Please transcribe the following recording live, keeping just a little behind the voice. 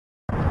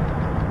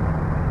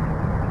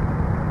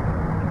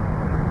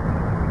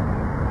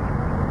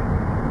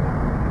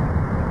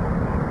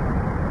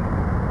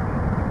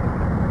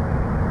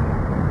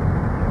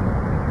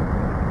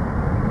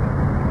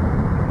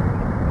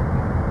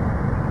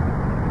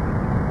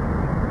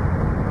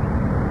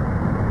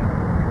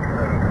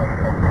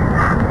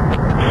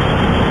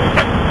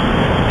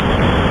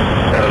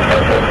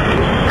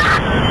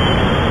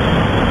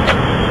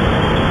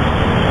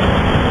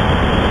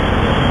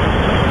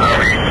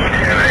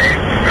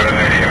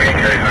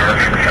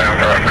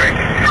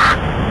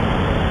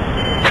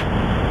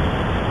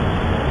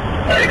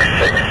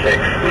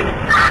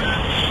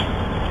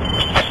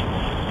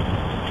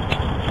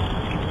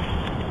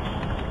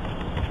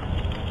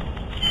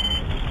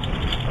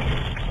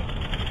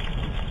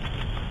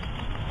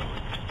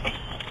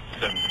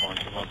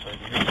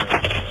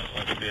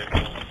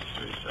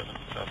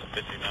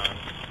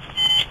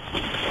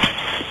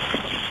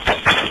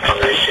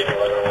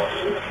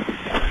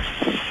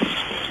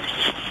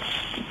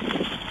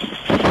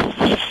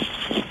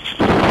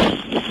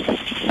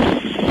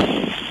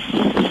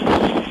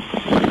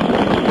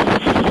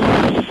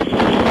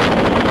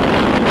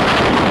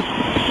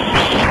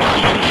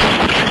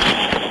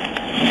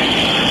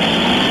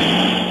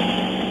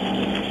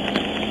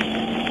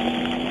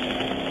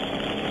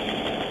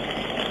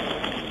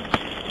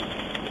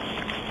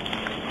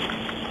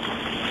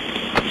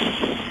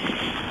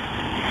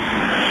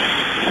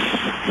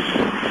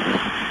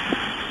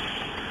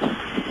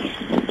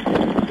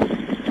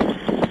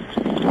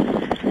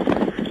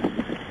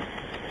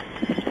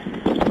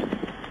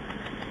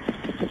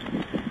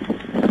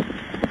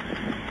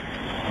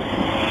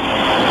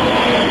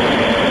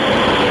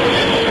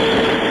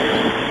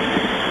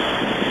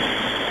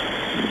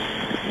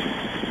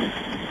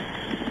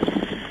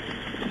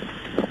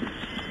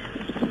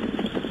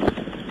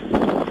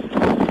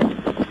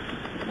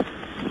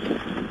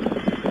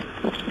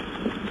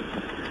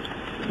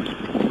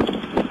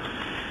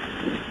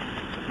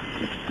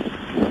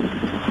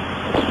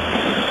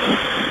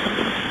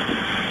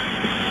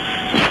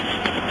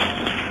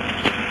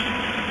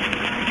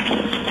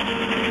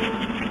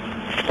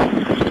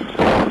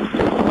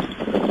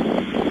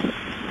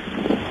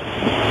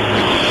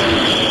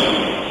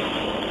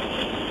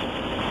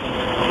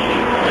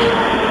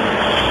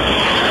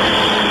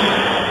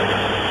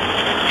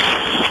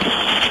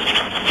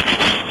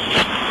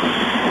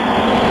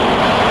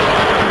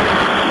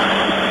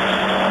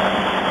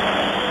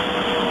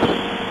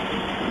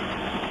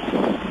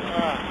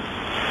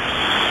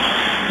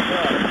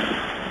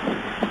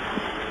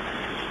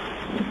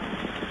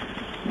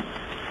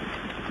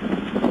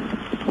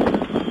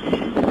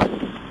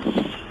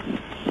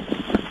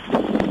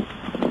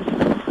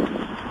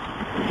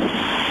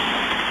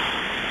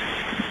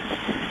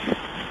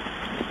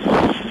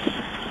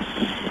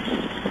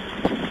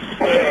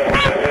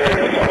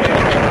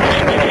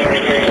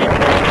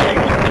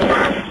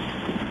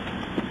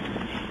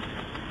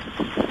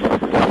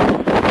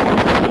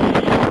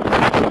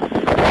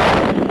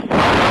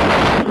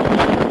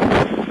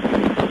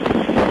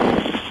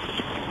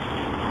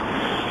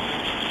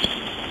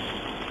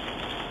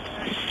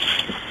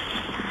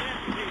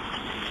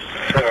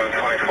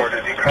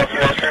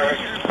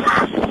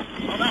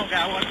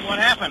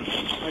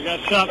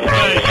Shot in the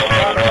face.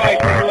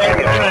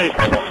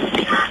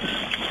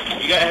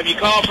 Have you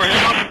called for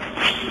help?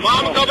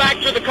 Mama, go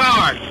back to the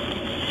car.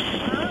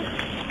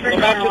 Go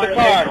back to the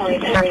car.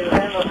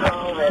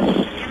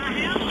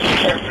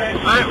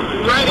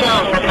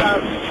 Radio.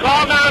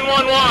 Call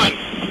 911.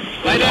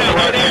 Lay down,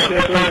 lay down.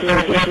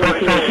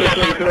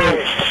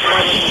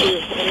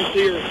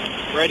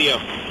 Radio.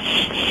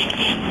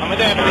 I'm a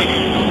deputy.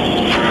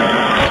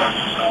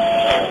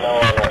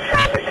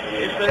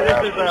 This is,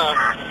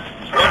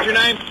 what's your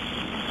name?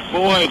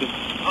 Boyd.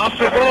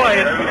 Officer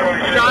Boyd.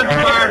 Shots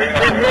fired. He's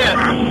been hit.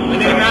 We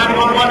need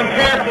 911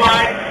 care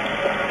flight.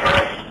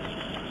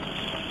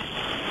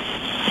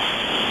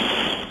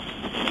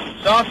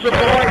 Officer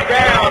Boyd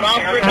down.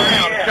 Officer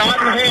down. Shot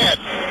in the head.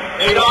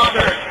 Need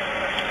officer.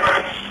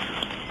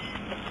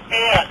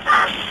 Head.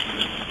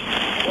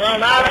 We're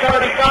on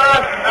I-35.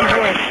 I'm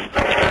doing.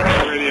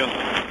 Radio.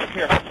 Up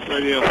here.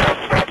 Radio.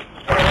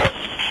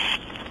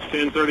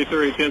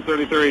 1033,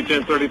 1033,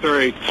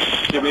 1033.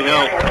 Give me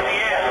help.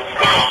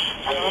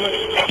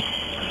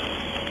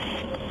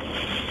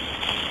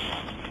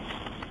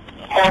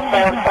 Shot in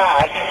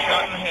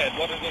the head.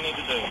 What does he need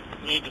to do?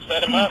 You need to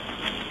set him up?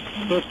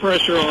 Put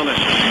pressure on it.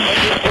 Look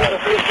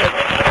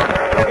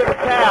at the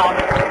towel.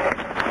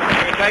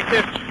 You take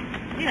this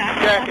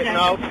jacket.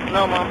 No,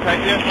 Mom,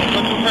 take this and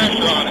put some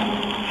pressure on it.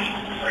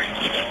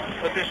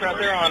 Put this right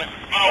there on it.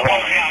 Oh,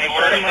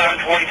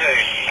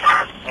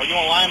 you want to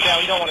lie him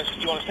down? You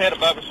want his head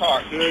above his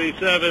heart.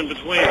 37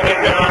 between 59.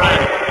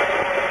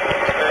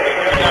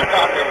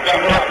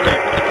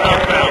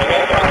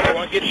 I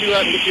want to get you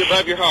up and get you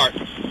above your heart.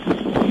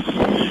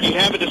 You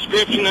have a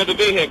description of the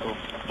vehicle.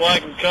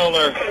 Black and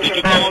color. Did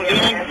you call him in?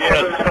 Yes.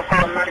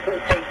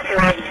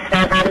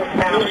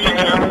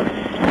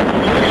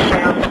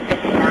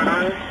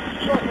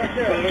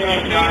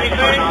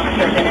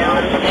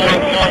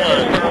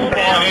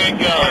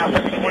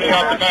 Handgun. 20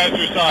 off the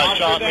passenger side.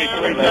 Shot me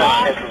 3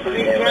 times.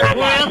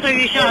 Where else have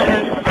you shot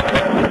him?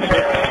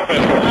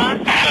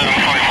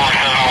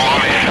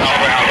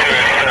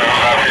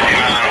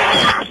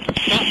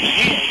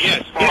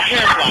 Yes, get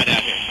care flight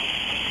out here.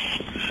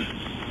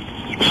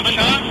 How many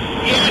times?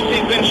 Yes,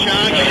 he's been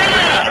shot.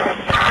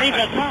 He's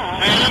a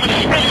cop. How many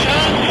he's been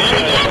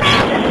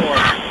shot?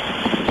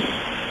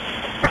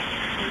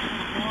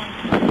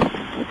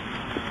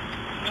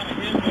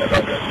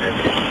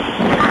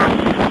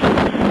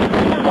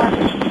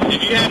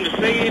 Did you happen to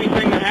see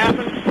anything that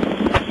happened?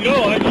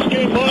 No, I just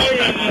came by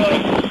and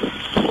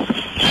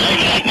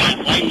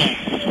Lay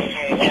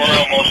down. We're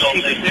almost on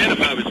his head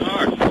above his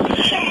heart.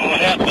 What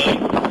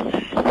happened?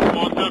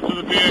 walked up to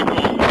the vehicle,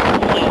 pulled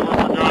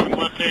over, we're driving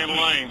left-hand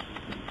lane.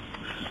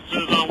 As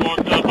soon as I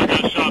walked up, I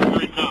got shot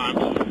 3 times.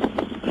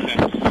 Okay.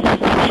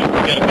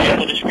 You got a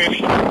vehicle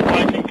description?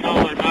 Black and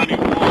color,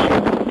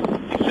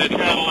 91. He said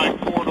Cadillac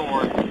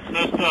 4-door,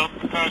 messed up,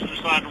 passenger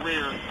side and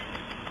rear.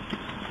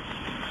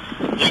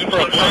 looking for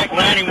a black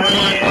 91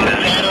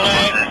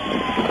 Cadillac.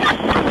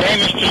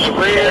 Damage to the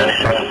rear.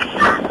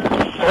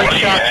 3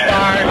 shots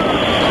fired.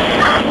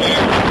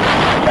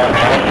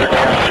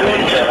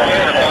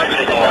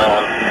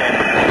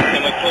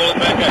 Can we pull it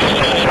back up?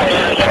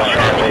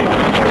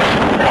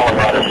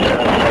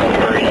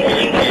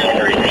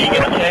 Are you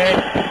get a tag?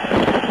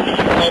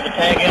 Hold the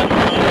tag out?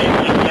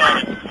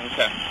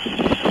 Okay.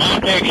 My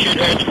tag should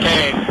have the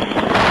tag.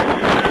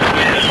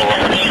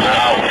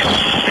 South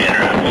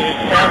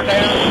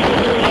down?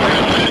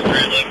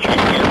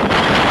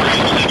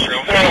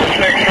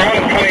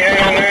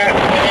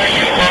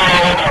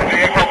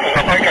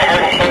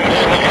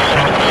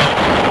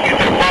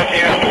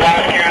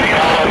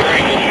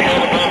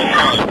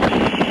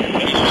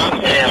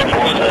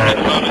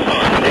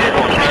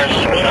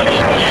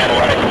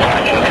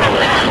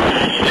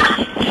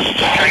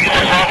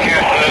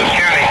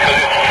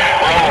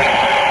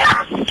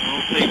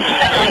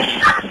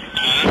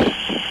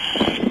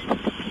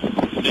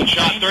 Been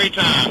shot 3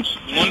 times.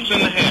 Once in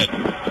the head.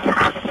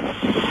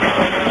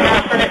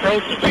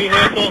 Approached the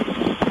vehicle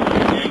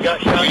and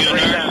got shot 3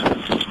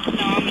 times.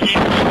 No, I'm a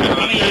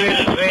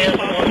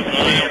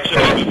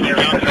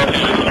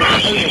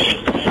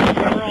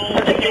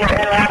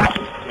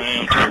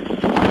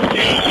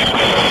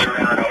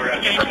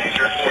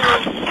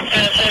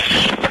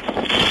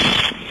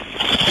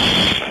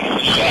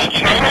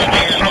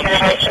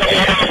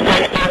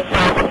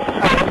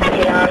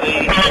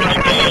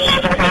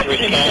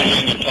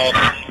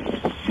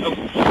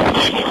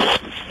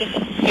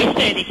He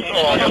said he